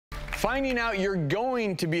Finding out you're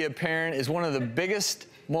going to be a parent is one of the biggest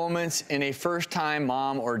moments in a first-time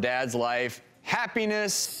mom or dad's life.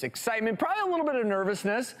 Happiness, excitement, probably a little bit of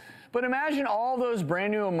nervousness, but imagine all those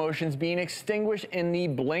brand new emotions being extinguished in the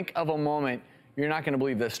blink of a moment. You're not going to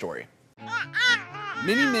believe this story.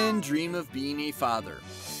 Many men dream of being a father,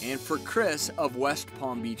 and for Chris of West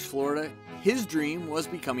Palm Beach, Florida, his dream was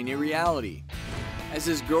becoming a reality. As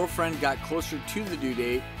his girlfriend got closer to the due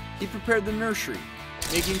date, he prepared the nursery,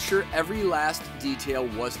 making sure every last detail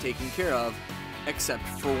was taken care of, except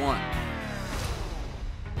for one.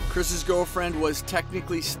 Chris's girlfriend was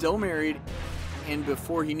technically still married, and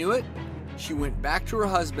before he knew it, she went back to her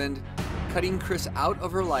husband, cutting Chris out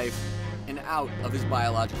of her life and out of his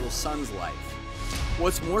biological son's life.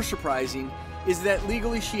 What's more surprising is that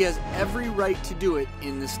legally she has every right to do it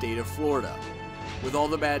in the state of Florida. With all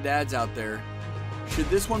the bad dads out there, should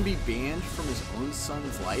this one be banned from his own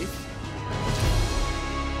son's life?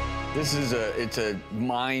 It's a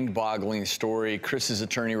mind-boggling story. Chris's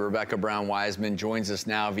attorney, Rebecca Brown-Wiseman, joins us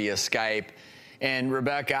now via Skype. And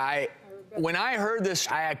Rebecca, when I heard this,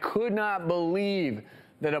 I could not believe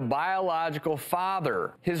that a biological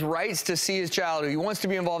father, his rights to see his child, who he wants to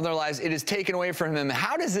be involved in their lives, it is taken away from him.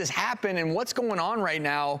 How does this happen, and what's going on right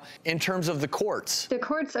now in terms of the courts? The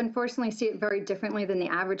courts, unfortunately, see it very differently than the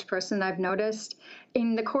average person, I've noticed.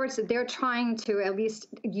 In the courts, they're trying to at least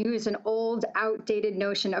use an old, outdated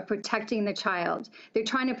notion of protecting the child. They're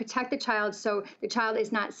trying to protect the child so the child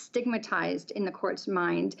is not stigmatized in the court's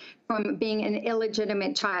mind from being an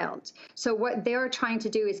illegitimate child. So what they're trying to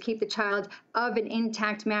do is keep the child of an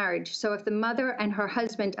intact marriage. So if the mother and her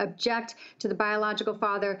husband object to the biological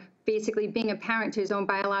father basically being a parent to his own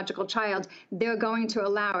biological child, they're going to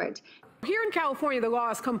allow it. Here in California, the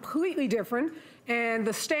law is completely different, and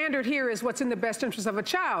the standard here is what's in the best interest of a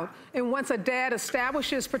child. And once a dad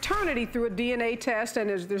establishes paternity through a DNA test, and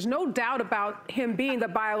there's no doubt about him being the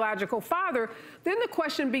biological father, then the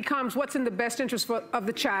question becomes what's in the best interest of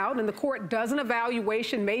the child, and the court does an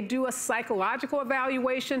evaluation, may do a psychological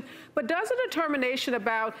evaluation, but does a determination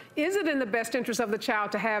about is it in the best interest of the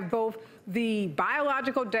child to have both the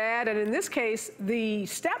biological dad and, in this case, the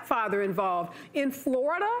stepfather involved. In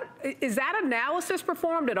Florida, is that analysis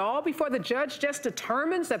performed at all before the judge just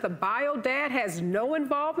determines that the bio dad has no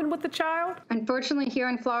involvement with the child? Unfortunately, here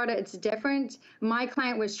in Florida, it's different. My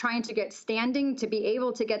client was trying to get standing to be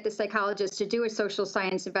able to get the psychologist to do a social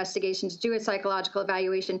science investigation, to do a psychological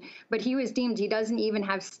evaluation, but he was deemed he doesn't even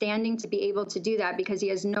have standing to be able to do that because he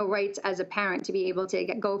has no rights as a parent to be able to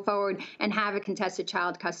go forward and have a contested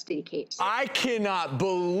child custody case. I cannot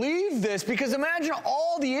believe this, because imagine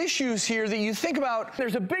all the issues here that you think about.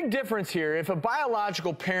 There's a big difference here. If a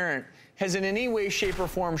biological parent has in any way, shape, or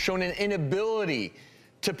form shown an inability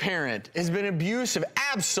to parent, has been abusive,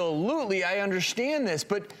 absolutely, I understand this.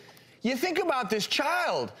 But you think about this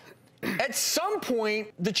child. At some point,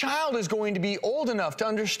 the child is going to be old enough to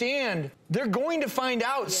understand they're going to find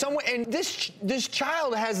out somewhere. And this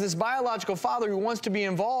child has this biological father who wants to be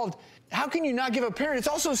involved. How can you not give a parent? It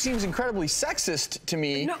also seems incredibly sexist to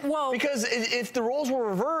me. No, well, because if the roles were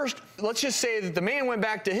reversed, let's just say that the man went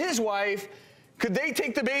back to his wife, could they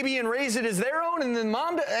take the baby and raise it as their own, and then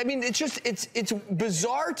mom? I mean, it's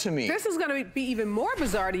bizarre to me. This is going to be even more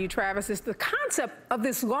bizarre to you, Travis. Is the concept of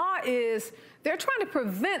this law is they're trying to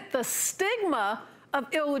prevent the stigma of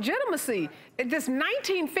illegitimacy. This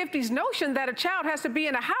 1950s notion that a child has to be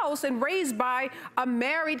in a house and raised by a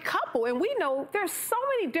married couple. And we know there's so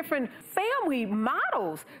many different family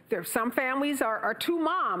models. Some families are two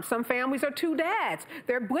moms. Some families are two dads.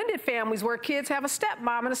 There are blended families where kids have a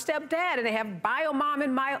stepmom and a stepdad, and they have bio mom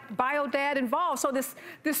and bio dad involved. So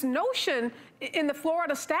this notion in the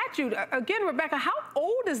Florida statute, again, Rebecca, how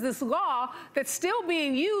old is this law that's still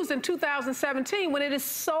being used in 2017 when it is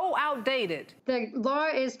so outdated? The law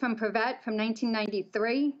is from Prevet from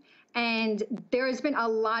 1993, and there has been a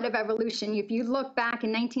lot of evolution. If you look back in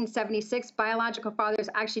 1976, biological fathers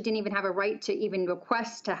actually didn't even have a right to even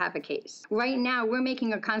request to have a case. Right now, we're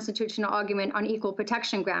making a constitutional argument on equal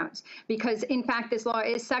protection grounds because, in fact, this law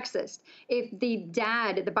is sexist. If the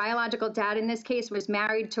dad, the biological dad in this case, was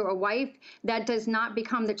married to a wife, that does not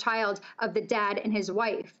become the child of the dad and his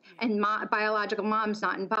wife, and biological mom's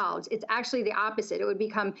not involved. It's actually the opposite. It would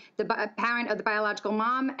become the parent of the biological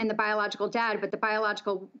mom and the biological dad, but the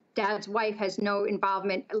biological dad's wife has no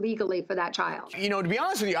involvement legally for that child. You know, to be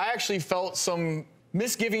honest with you, I actually felt some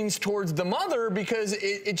misgivings towards the mother because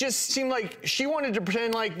it just seemed like she wanted to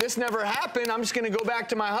pretend like this never happened. I'm just going to go back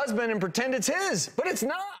to my husband and pretend it's his, but it's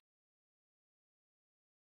not.